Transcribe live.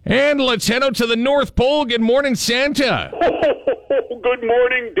And let's head out to the North Pole. Good morning, Santa. Good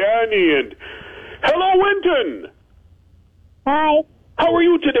morning, Danny, and hello, Winton. Hi. How are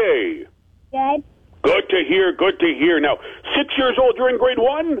you today? Good. Good to hear, good to hear. Now, 6 years old, you're in grade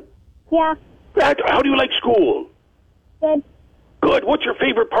 1? Yeah. How do you like school? Good. Good. What's your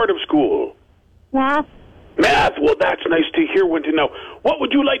favorite part of school? Math. Math. Well, that's nice to hear, Winton. Now, what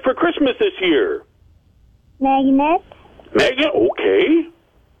would you like for Christmas this year? Magnets. Magnet? Okay.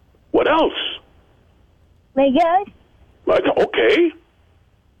 What else? Legos. Okay.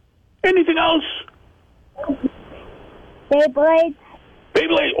 Anything else? Beyblades.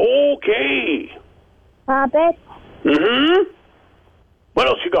 Beyblade. Okay. Puppets. Mm-hmm. What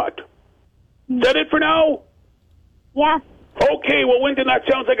else you got? Is that it for now? Yeah. Okay, well, Winton, that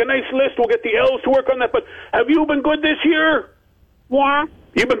sounds like a nice list. We'll get the elves to work on that. But have you been good this year? Yeah.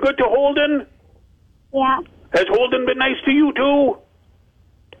 You been good to Holden? Yeah. Has Holden been nice to you, too?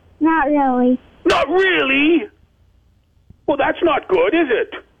 Not really. Not really? Well, that's not good, is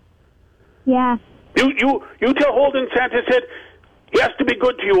it? Yeah. You tell Holden Santa said he has to be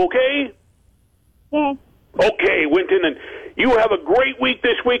good to you, okay? Yeah. Okay, Winton, and you have a great week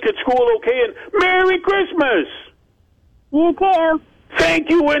this week at school, okay? And Merry Christmas! You too.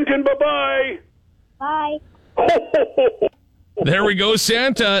 Thank you, Winton. Bye-bye. Bye. There we go,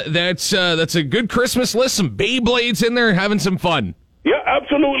 Santa. That's a good Christmas list. Some Beyblades in there, having some fun. Yeah,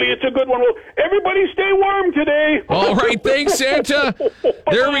 absolutely. It's a good one. Well, everybody stay warm today. All right, thanks, Santa.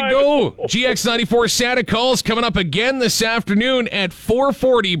 There we go. GX94 Santa Calls coming up again this afternoon at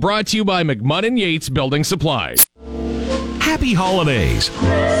 4:40, brought to you by McMunn & Yates Building Supplies. Happy holidays.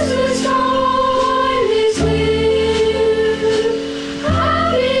 Christmas time is here.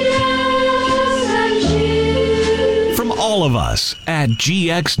 Happiness and cheer. From all of us at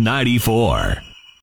GX94.